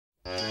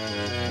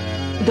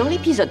Dans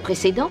l'épisode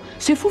précédent,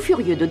 ce fou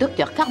furieux de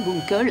Dr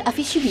Carbuncle a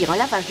fait subir un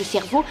lavage de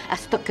cerveau à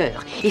Stoker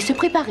et se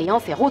préparait à en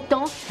faire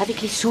autant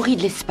avec les souris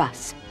de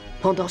l'espace.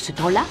 Pendant ce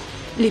temps-là,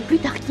 les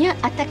Plutarchiens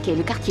attaquaient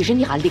le quartier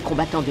général des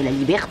combattants de la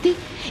liberté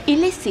et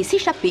laissaient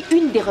s'échapper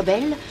une des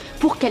rebelles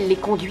pour qu'elle les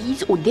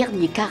conduise au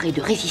dernier carré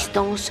de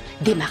résistance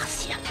des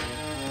Martiens.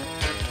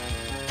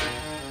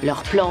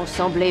 Leur plan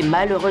semblait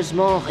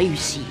malheureusement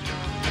réussir.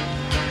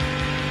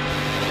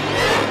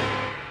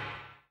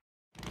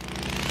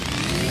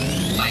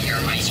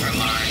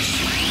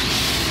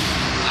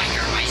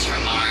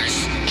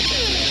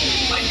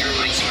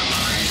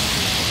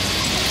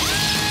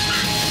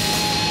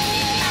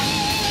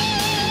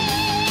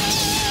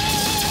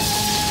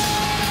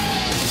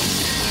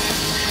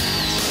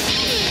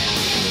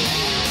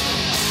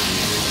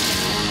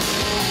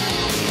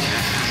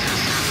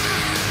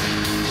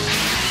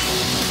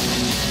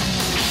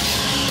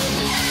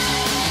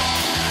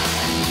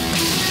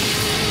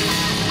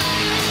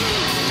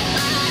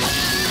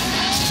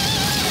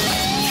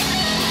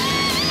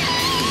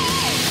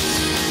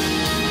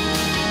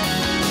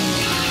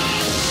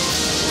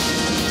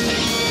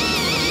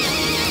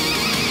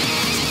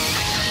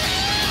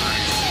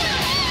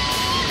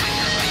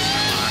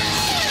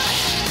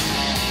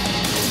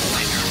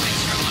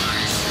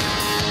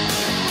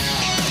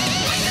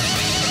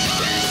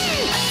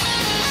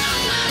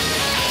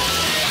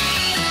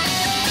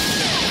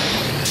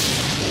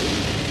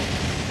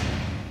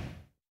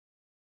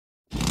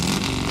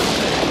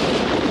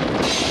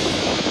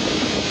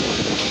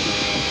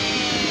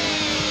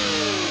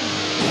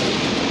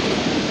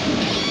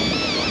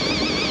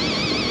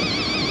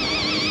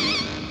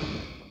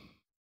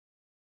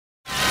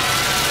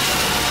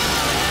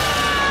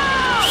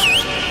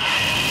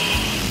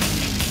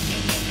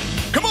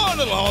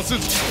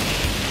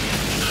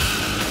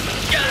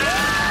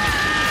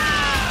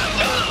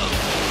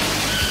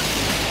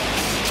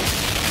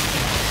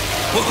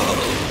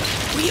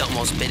 Whoa, we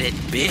almost bit it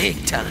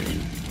big time.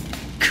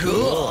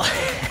 Cool.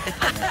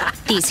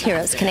 These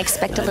heroes can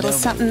expect a little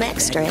something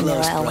extra in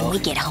their when we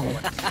get home.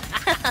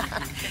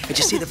 But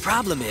you see, the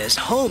problem is,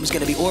 Home's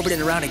gonna be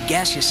orbiting around a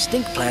gaseous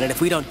stink planet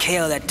if we don't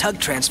KO that tug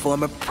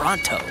transformer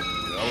pronto.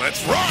 Well,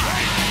 let's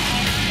ride!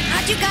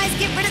 How'd you guys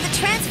get rid of the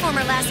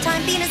transformer last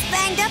time, being as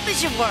banged up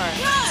as you were?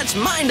 Ah, it's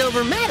mind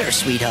over matter,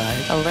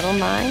 sweetheart. A little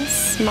mind,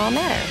 small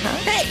matter, huh?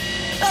 Hey,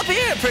 up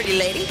here, pretty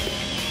lady.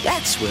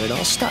 That's where it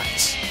all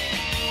starts.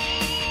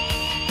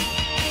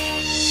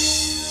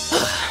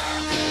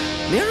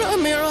 Mirror,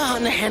 mirror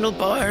on the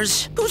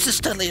handlebars, who's the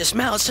studliest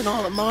mouse in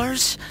all of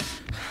Mars?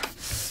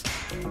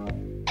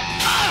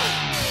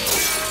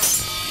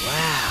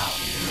 Wow,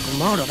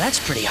 Moto, that's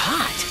pretty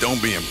hot.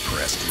 Don't be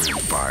impressed,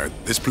 Rimfire.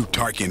 This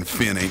Plutarchian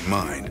fin ain't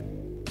mine.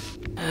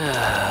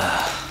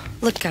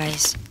 Look,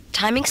 guys,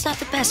 timing's not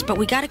the best, but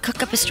we gotta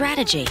cook up a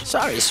strategy.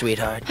 Sorry,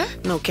 sweetheart. Huh?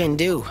 No can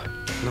do.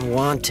 No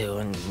want to,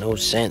 and no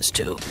sense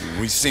to.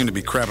 We seem to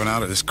be crapping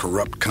out of this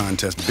corrupt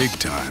contest big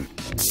time.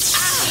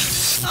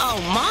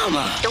 Oh,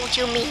 Mama! Don't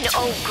you mean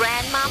old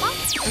grandmama?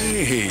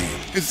 Hey,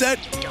 is that...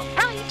 You don't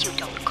write, you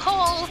don't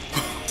call.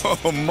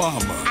 Oh,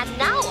 Mama. And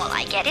now all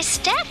I get is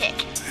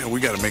static. Yeah, we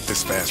gotta make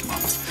this fast,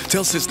 Mama.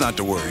 Tell Sis not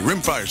to worry.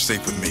 Rimfire's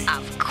safe with me.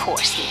 Of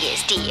course he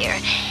is, dear.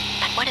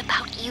 But what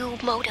about you,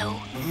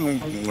 Moto? Oh,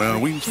 well,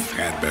 we've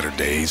had better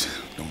days.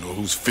 Don't know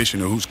who's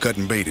fishing or who's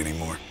cutting bait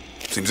anymore.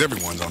 Seems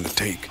everyone's on the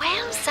take.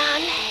 Well,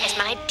 son, as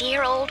my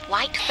dear old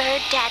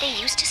white-furred daddy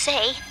used to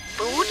say,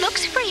 food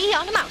looks free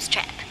on a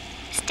mousetrap.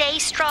 Stay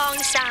strong,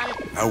 son.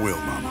 I will,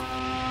 Mama.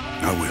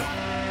 I will.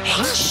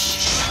 Hey,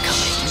 shh.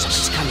 Coming.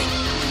 Something's coming.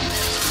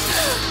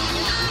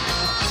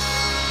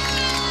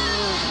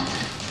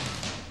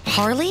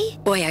 Harley?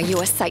 Boy, are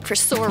you a sight for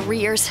sore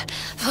rears.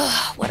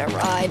 What a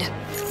ride.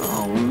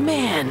 Oh,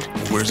 man.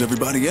 Where's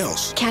everybody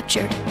else?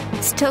 Captured.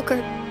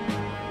 Stoker.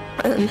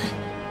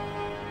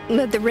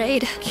 Led the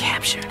raid.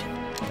 Captured.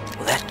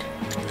 Well,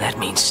 that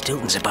means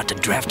Stilton's about to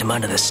draft him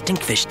onto the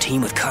Stinkfish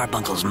team with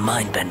Carbuncle's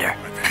Mindbender.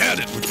 I've had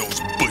it with those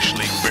Bush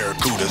League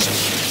Barracudas.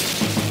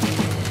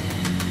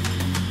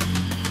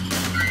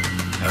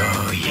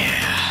 Oh,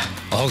 yeah.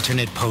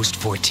 Alternate post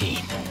 14.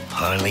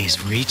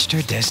 Harley's reached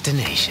her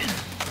destination.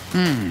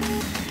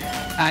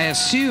 I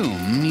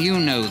assume you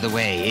know the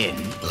way in.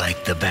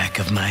 Like the back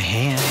of my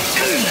hand.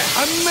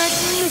 A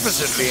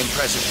magnificently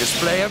impressive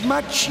display of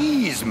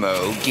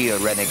machismo, dear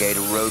renegade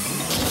rodent.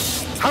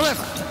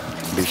 However,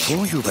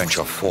 before you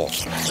venture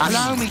forth,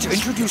 allow me to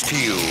introduce to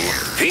you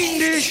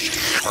Fiendish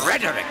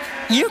Frederick.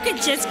 You can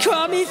just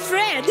call me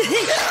Fred.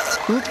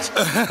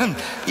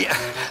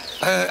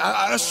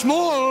 A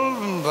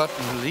small but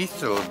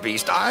lethal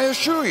beast, I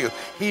assure you.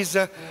 He's,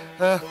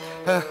 I'll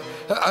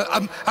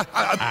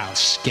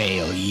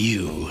scale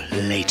you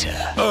later.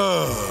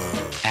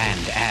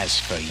 And as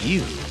for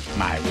you,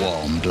 my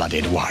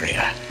warm-blooded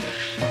warrior,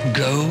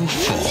 go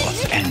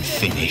forth and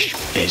finish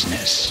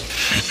business.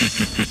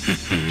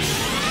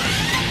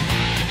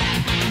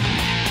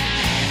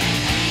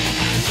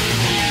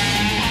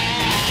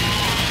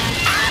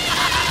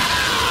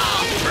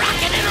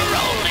 Rocking and a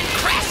rolling,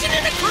 crashing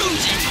and a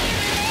cruising,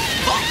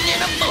 floating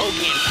and a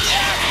bogging.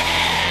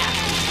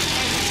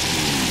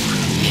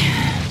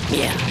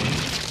 Yeah.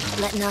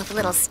 Letting off a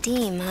little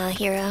steam, huh,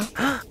 hero?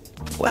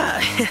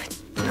 Well,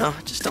 no,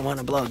 just don't want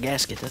to blow a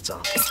gasket, that's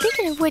all.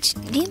 Speaking of which,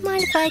 do you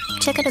mind if I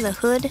check under the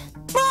hood?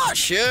 Oh,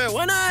 sure,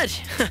 why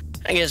not?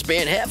 I guess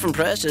being half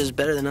impressed is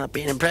better than not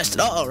being impressed at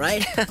all,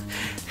 right?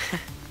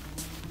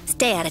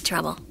 Stay out of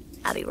trouble.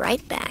 I'll be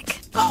right back.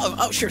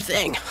 Oh, sure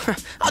thing.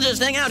 I'll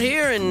just hang out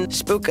here and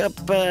spook up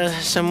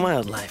some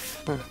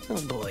wildlife.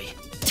 Oh, boy.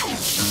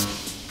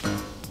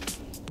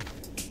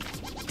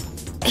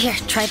 Here,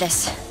 try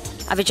this.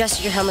 I've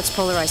adjusted your helmet's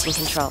polarizing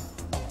control.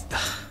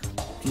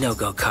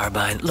 No-go,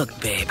 Carbine. Look,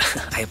 babe,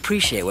 I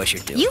appreciate what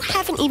you're doing. You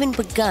haven't even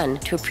begun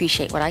to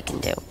appreciate what I can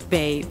do.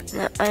 Babe.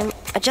 I'm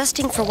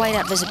adjusting for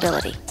whiteout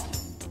visibility.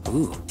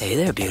 Ooh, hey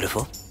there,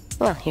 beautiful.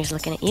 Well, here's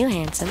looking at you,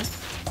 handsome.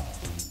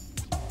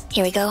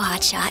 Here we go,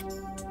 Hotshot.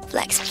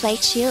 Flex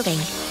plate shielding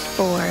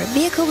for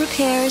vehicle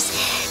repairs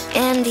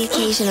and the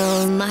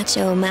occasional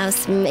macho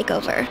mouse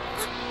makeover.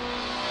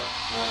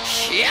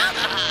 Yeah,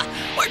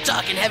 we're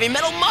talking heavy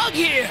metal mug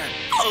here.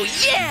 Oh,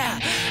 yeah.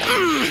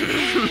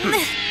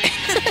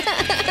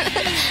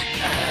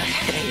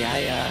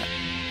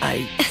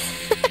 Hey,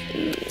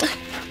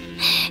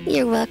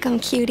 You're welcome,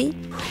 cutie.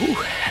 Ooh,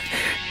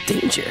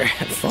 danger,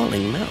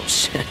 falling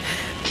mouse.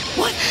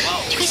 What?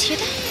 Whoa. Did you guys hear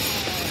that?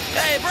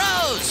 Hey,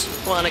 bros!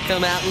 Wanna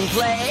come out and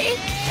play?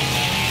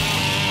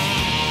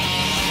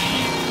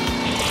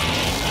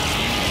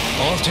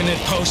 Alternate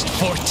post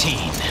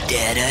 14.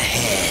 Dead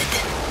ahead.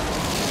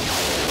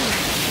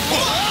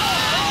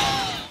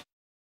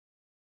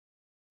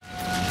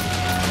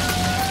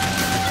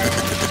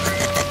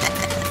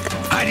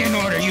 I didn't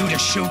order you to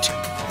shoot.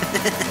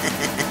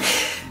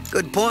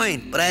 Good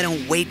point, but I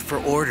don't wait for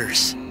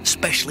orders,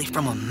 especially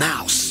from a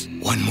mouse.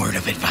 One word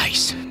of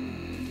advice.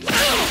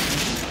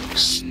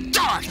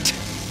 Start!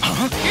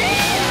 Huh?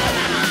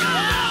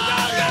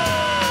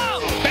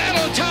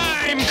 Battle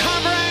time,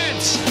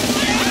 comrades!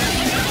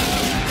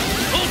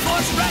 Full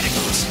force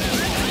radicals!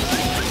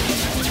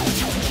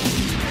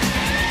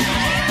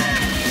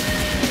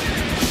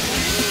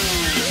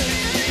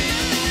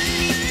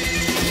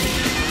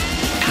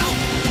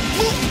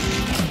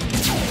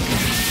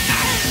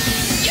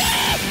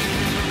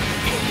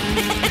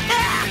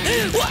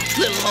 What,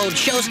 little old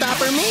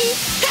showstopper me?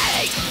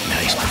 Hey!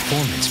 Nice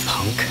performance,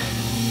 punk.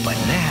 But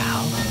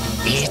now,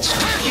 it's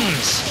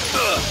curtains!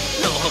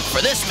 No hope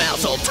for this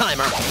mouse,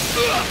 old-timer!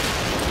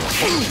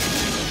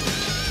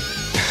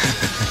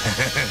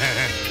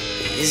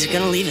 Is it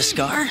gonna leave a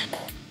scar?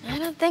 I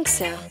don't think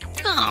so.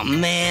 Oh,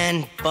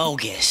 man,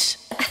 bogus.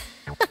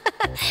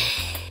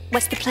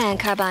 What's the plan,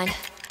 Carbine?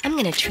 I'm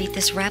gonna treat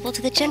this rabble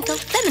to the gentle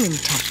feminine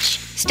touch.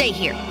 Stay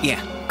here.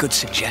 Yeah, good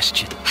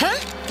suggestion. Huh?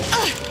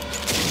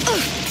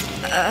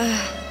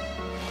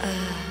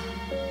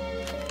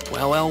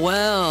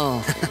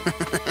 Well.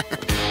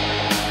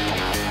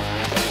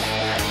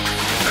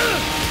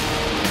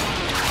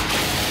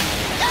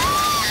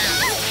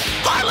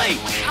 Harley!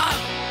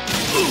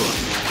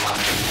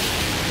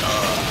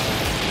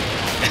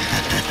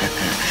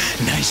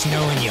 Nice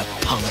knowing you,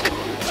 punk.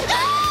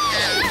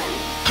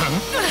 Huh?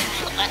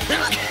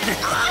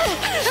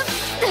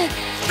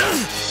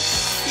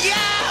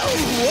 Yeah!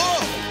 Whoa!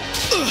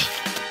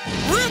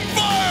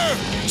 Rimfire!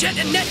 Jet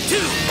and net 2!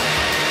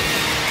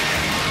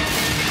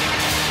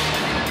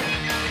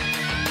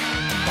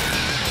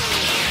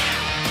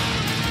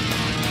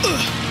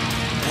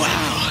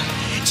 Wow!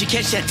 Did you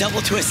catch that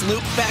double twist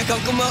loop back,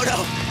 Uncle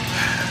Moto?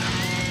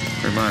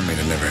 Remind me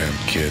to never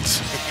have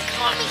kids.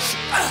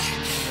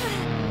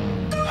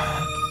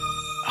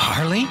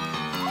 Harley?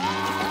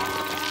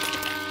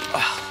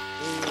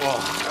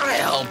 I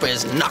hope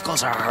his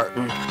knuckles are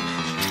hurting.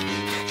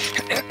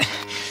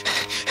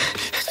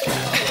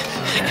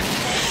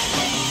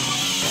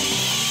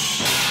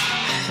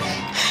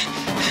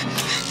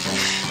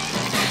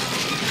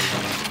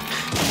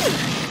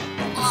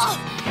 Oh,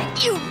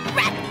 you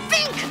rat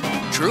fink!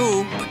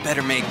 True, but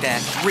better make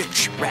that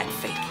rich rat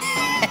fake.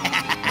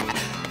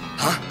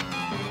 Huh?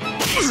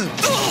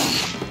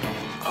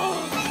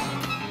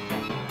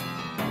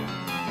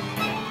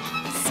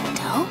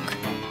 Stoke?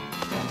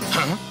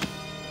 Huh?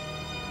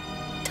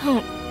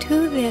 Don't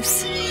do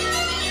this.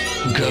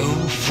 Go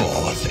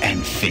forth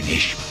and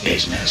finish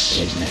business.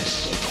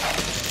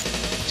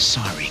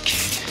 Sorry,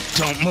 kid.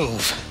 Don't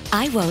move.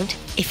 I won't,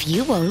 if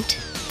you won't.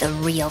 The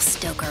real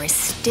Stoker is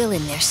still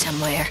in there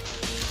somewhere.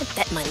 I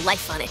bet my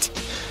life on it.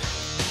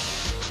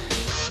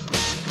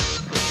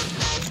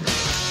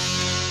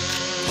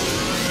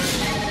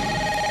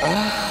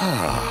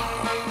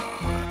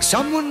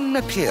 Someone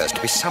appears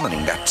to be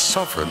summoning that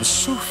sovereign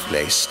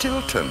souffle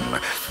Stilton.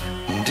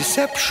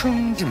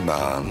 Deception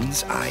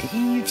demands I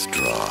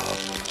eavesdrop.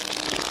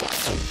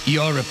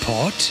 Your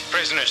report?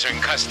 Prisoners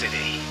in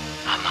custody.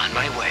 I'm on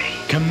my way.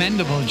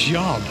 Commendable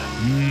job,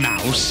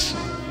 mouse.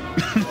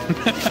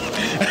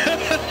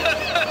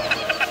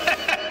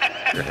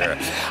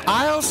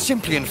 I'll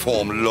simply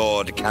inform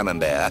Lord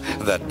Camembert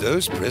that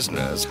those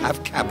prisoners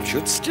have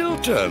captured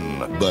Stilton.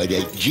 But,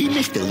 gee,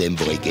 Mr.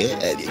 Limburger,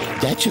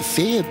 that's a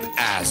fib.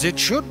 As it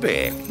should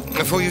be.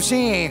 For you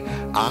see,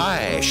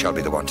 I shall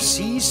be the one to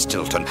seize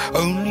Stilton,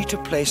 only to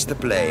place the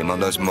blame on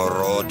those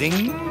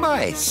marauding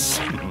mice.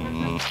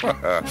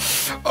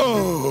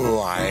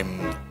 Oh,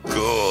 I'm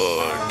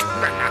good.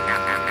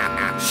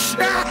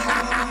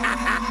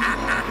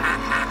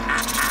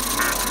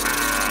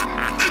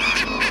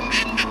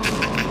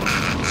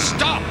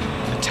 Stop!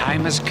 The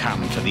time has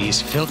come for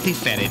these filthy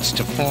ferrets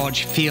to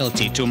forge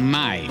fealty to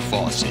my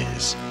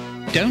forces.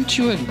 Don't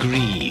you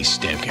agree,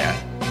 Stoker?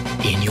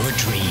 In your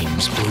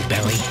dreams,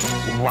 Bluebelly.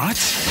 What?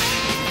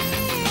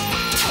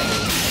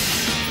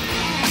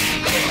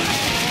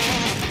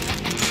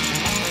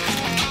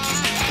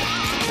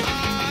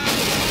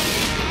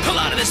 Pull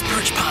out of this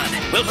perch pond.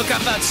 We'll hook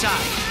up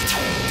outside.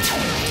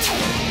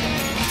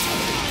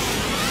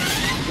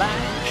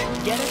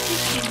 Get it?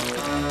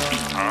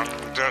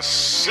 Under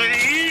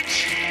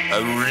siege?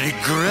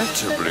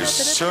 Regrettably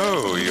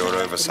so, your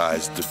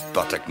oversized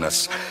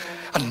buttockness.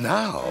 And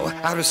now,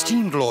 our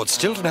esteemed Lord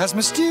Stilton has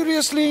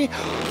mysteriously,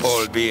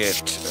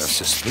 albeit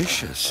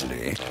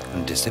suspiciously,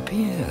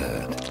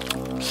 disappeared.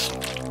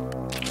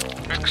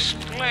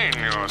 Explain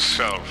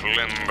yourself,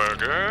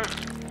 Limburger.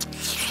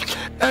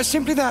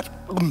 Simply that,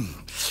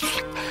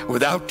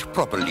 without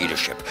proper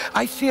leadership,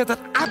 I fear that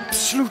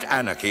absolute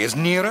anarchy is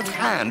near at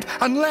hand,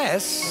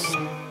 unless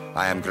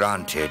I am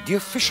granted the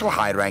official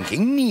high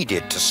ranking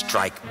needed to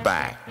strike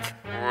back.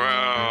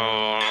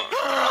 Well...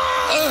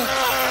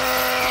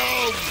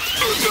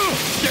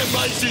 Them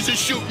mice are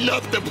shooting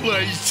up the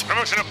place.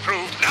 Promotion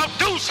approved. Now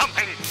do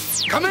something!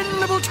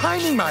 Commendable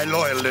timing, my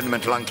loyal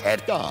liniment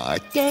lunkhead. Aw,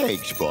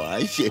 thanks,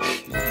 boss.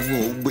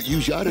 Well, but you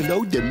ought to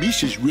know the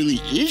missus really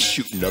is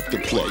shooting up the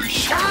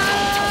place.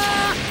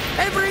 Ah!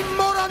 Every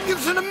moron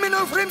gives a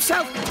minnow for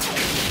himself.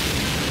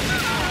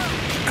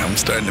 I'm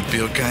starting to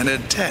feel kind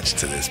of attached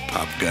to this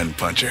pop gun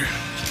puncher.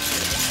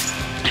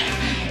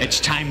 It's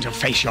time to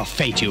face your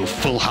fate, you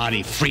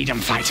foolhardy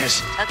freedom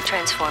fighters. Tug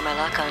transformer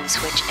lock-on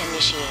switch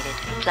initiated.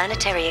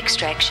 Planetary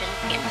extraction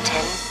in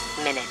 10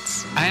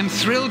 minutes. I am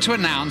thrilled to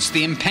announce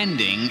the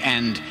impending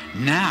and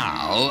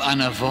now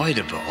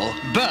unavoidable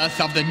birth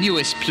of the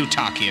newest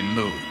Plutarchian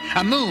moon.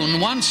 A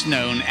moon once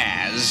known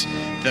as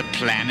the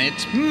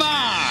planet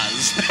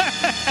Mars.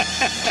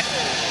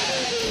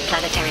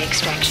 Planetary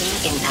extraction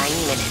in 9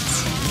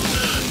 minutes.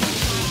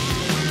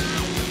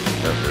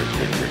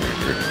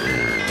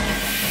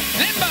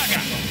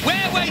 Limburger,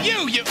 where were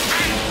you, you...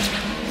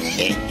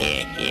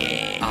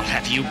 I'll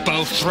have you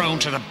both thrown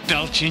to the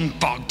belching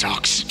bog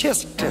dogs.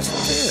 Tisk.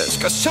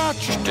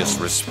 Such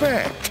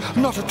disrespect.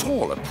 Not at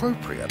all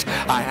appropriate.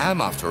 I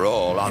am, after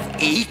all,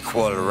 of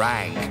equal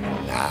rank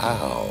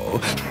now.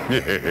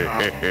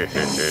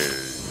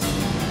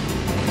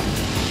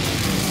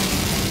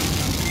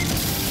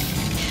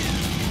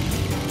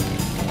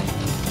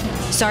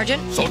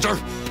 Sergeant? Soldier,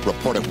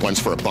 report at once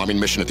for a bombing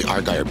mission at the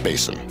Argyre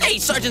Basin. Hey,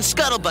 Sergeant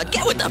Scuttlebutt,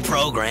 get with the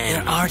program.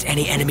 There aren't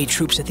any enemy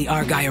troops at the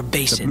Argyre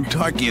Basin. The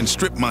Plutarchian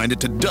strip-mined it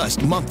to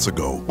dust months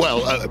ago.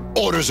 Well,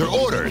 orders are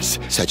orders,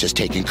 such as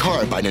taking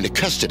Carbine into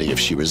custody if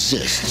she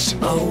resists.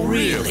 Oh,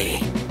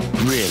 really?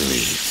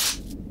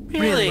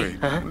 Really?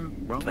 Huh?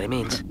 That's what he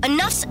means.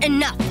 Enough's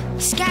enough!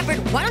 Scabbard,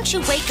 why don't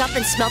you wake up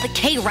and smell the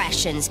K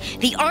rations?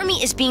 The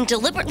army is being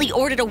deliberately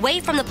ordered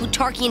away from the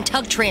Plutarchian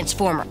tug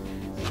transformer.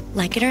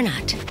 Like it or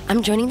not,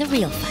 I'm joining the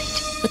real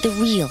fight with the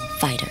real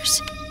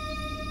fighters.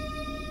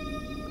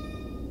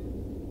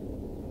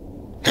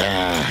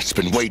 It's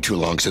been way too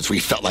long since we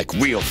felt like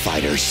real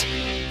fighters.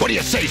 What do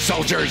you say,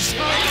 soldiers?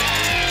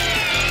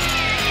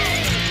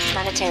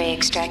 Planetary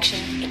extraction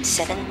in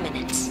 7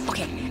 minutes.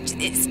 Okay,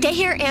 stay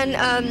here and,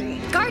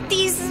 guard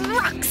these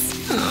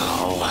rocks.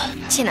 Oh.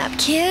 Chin up,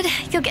 kid.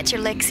 You'll get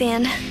your licks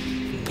in.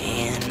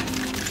 Man.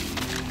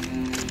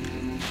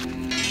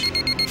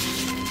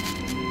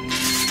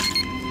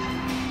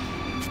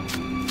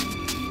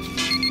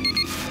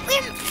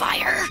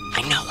 Fire.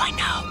 I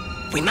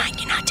know. We might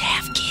get not to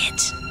have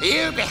kids.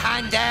 You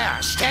behind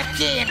there, step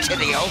ye into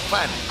the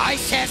open. I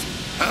said,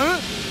 huh?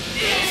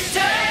 It's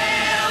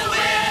Tail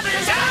with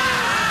the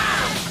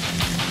time!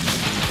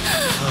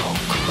 Oh,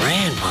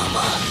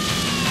 grandmama.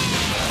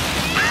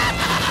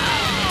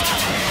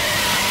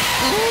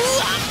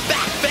 Ooh, I'm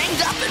back, banged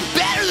up, and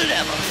better than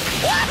ever!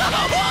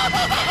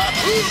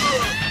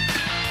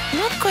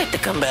 Not quite the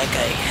comeback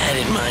I had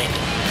in mind.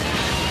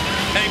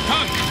 Hey,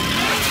 punk!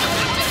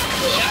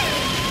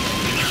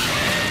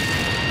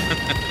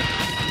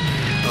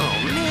 Oh,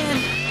 man.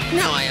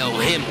 Now I owe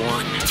him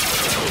one.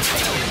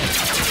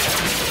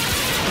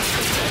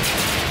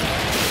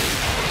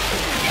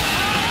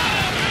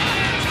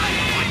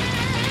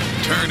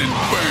 Turn and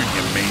burn,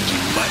 you mangy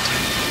mutt.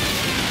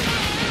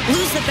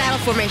 Lose the battle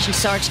formation,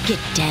 Sarge. Get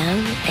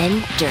down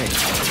and dirty.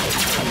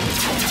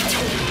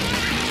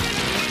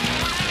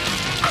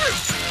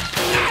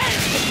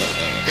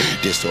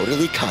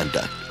 Disorderly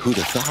conduct. Who'd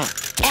have thought?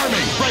 Army,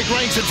 break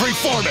ranks and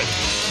reform it.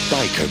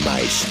 Biker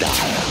my style.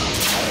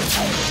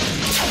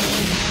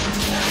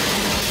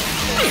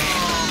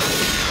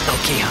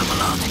 Okay,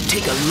 Hopalong,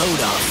 take a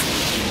load off.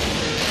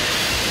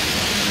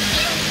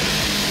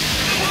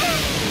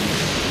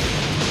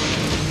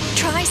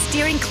 Try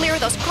steering clear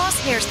of those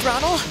crosshairs,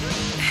 Throttle.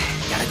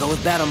 Gotta go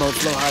with battle mode,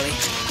 Flo Harley.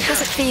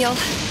 How's it feel?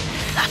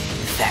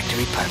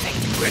 Factory perfect.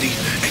 Ready?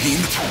 Aim.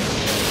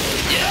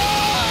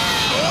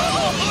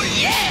 Oh,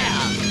 yeah!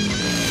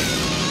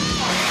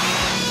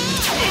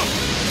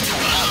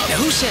 Now,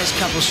 who says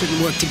couples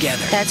shouldn't work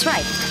together? That's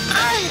right.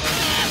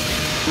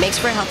 Makes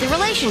for a healthy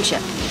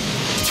relationship.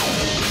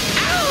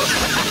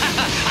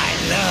 I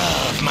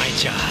love my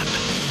job.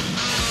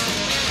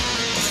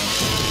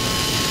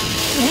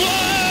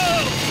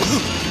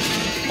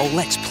 Oh,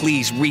 let's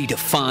please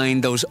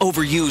redefine those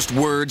overused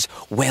words.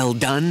 Well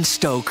done,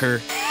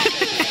 Stoker.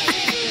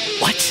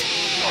 What?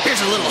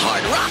 Here's a little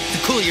hard rock to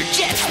cool your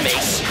jets,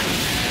 Mace.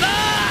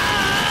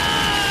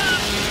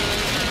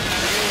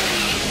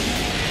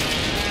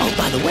 Oh,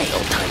 by the way,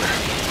 old-timer,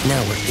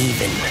 now we're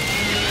even.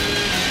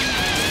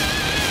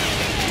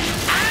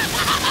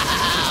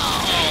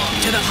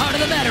 To the heart of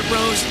the matter,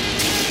 bros.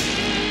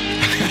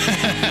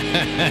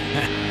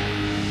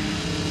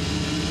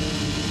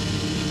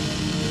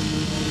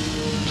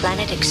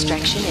 Planet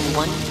extraction in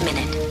 1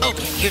 minute.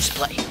 Okay, here's the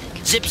play.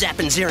 Zip, zap,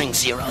 and zeroing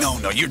zero.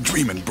 No, you're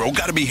dreaming, bro.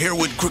 Gotta be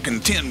Harewood, Crook,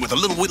 and Tin with a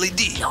little Willie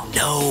D.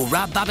 No,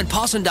 Rob, Bob, and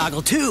Paulson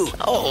Doggle, too.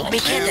 Oh, we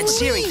can't. That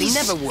searing thing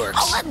never works.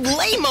 Oh, that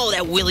lame-o,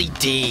 that Willie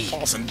D.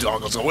 Paulson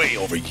Doggle's way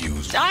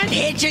overused.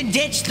 Unhitch and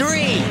ditch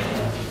 3.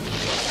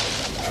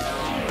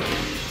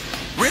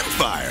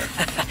 Rimfire.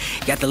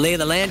 Got the lay of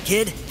the land,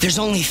 kid? There's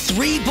only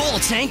 3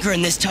 bolts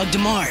anchoring this tug to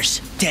Mars.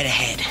 Dead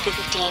ahead.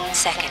 15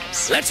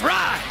 seconds. Let's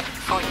ride!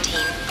 14, 13,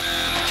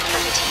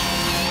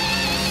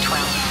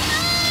 12,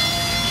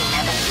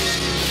 11,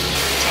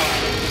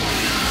 10,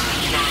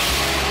 9,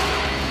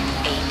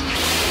 8,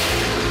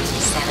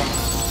 7,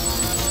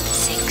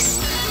 6,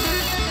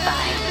 5,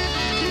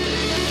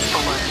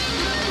 4,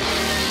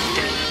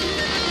 3,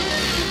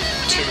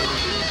 2,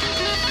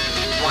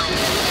 1.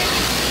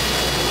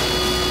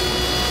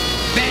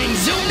 Bang,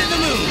 zoom to the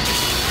moon!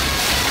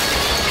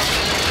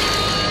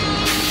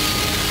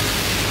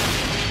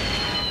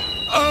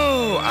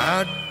 Oh,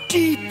 our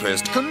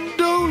deepest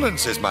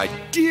condolences, my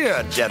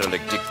dear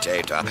derelict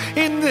dictator,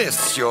 in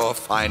this your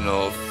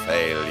final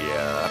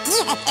failure.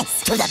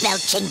 Yes, to the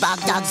belching bog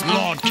dogs.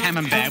 Lord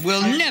Camembert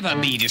will never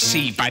be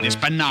deceived by this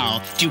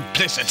banal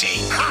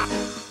duplicity. Ha!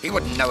 He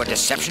wouldn't know a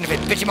deception if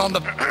it bit him on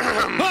the...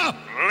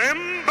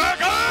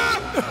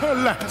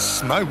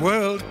 Alas, my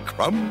world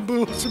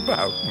crumbles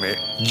about me.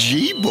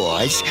 Gee,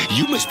 boss,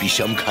 you must be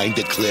some kind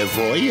of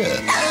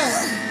clairvoyant.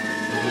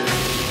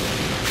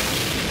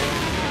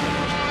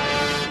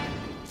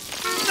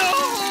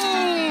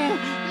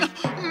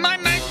 My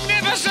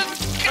magnificent...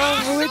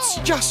 Oh, it's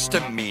just a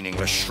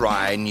meaningless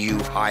shrine, you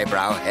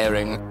highbrow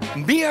herring.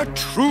 Be a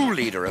true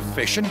leader of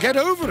fish and get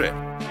over it,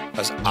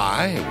 as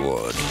I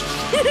would.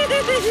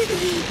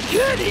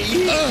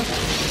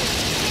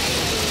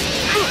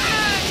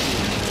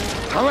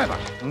 However,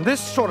 this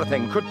sort of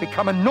thing could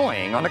become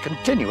annoying on a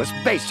continuous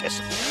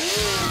basis.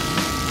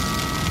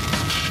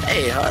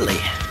 Hey, Harley,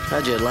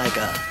 how'd you like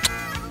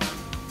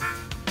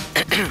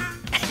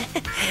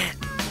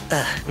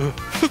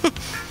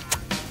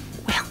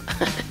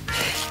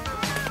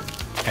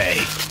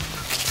Hey.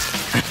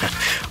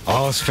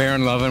 All's fair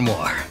in love and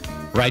war.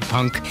 Right,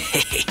 punk?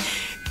 Hey,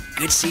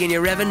 good seeing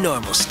you revving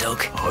normal,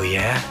 Stoke. Oh,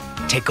 yeah?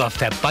 Take off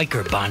that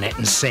biker bonnet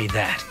and say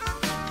that.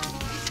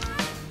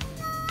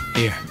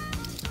 Here,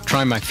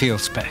 try my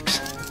field specs.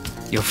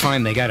 You'll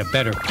find they got a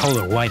better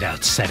polar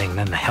whiteout setting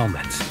than the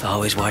helmets.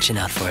 Always watching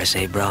out for us,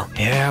 eh, bro?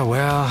 Yeah,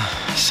 well,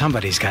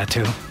 somebody's got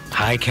to.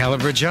 High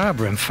caliber job,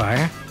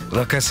 Rimfire.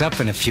 Look us up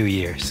in a few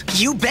years.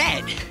 You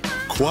bet!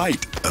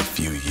 Quite a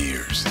few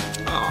years.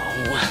 Oh.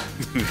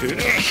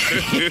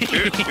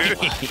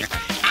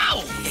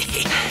 Ow!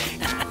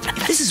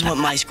 If this is what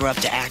mice grow up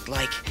to act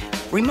like,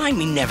 remind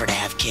me never to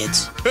have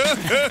kids.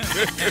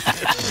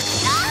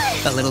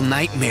 A little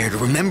nightmare to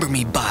remember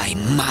me by,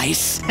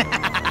 mice.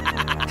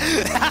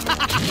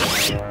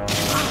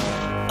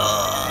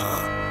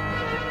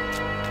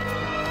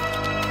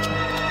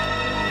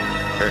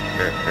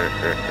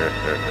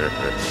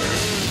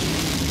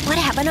 What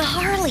happened to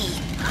Harley?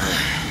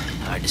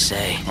 Hard to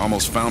say.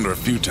 Almost found her a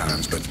few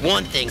times, but...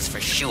 One thing's for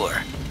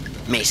sure.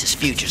 Mace's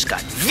future's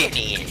got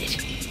Vinny in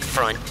it.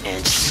 Front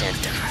and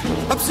center.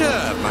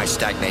 Observe, my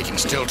stagnating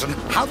Stilton,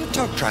 how the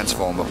tug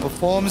transformer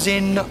performs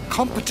in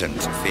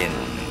competent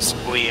fins.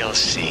 We'll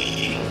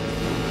see.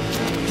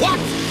 What?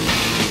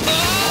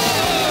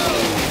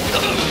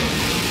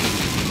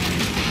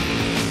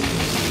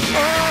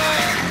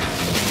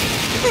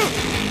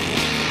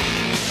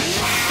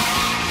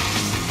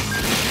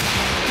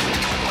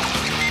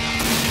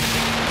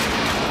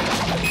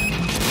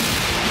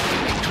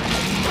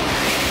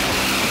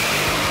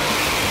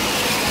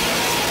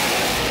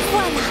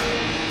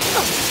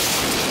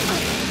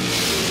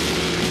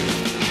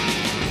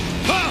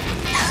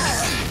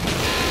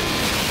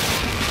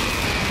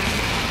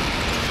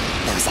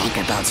 Those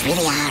anchor bolts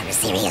really are a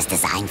serious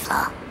design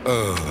flaw.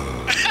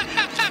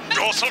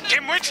 Dorsal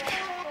dimwit!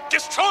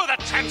 Destroy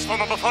that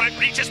transformer before it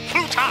reaches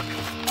Plutarch!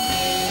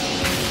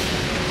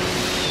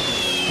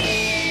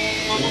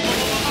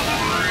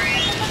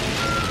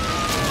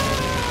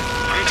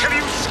 Until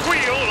you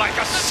squeal like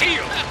a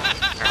seal!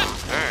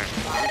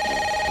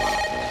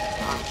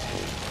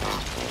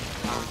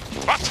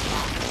 What?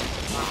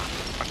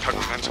 A tug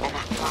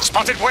transformer?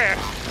 Spotted where?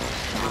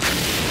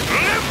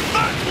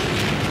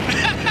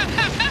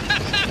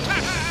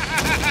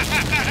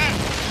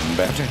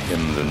 Better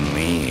him than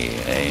me,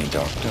 eh,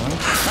 Doctor?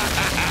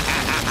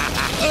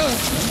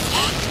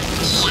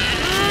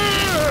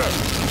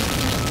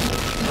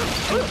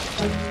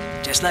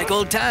 Just like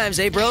old times,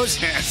 eh, bros?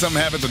 Some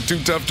habits are too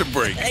tough to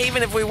break.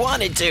 Even if we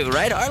wanted to,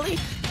 right, Harley?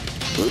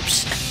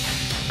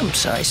 Oops. I'm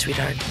sorry,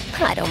 sweetheart.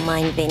 I don't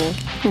mind, Vinny.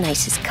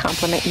 Nicest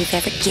compliment you've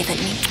ever given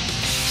me.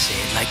 Say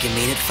it like you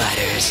mean it,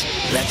 fighters.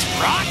 Let's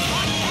rock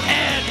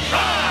and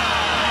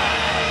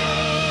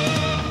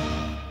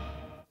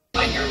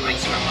Like your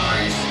race from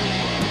Mars.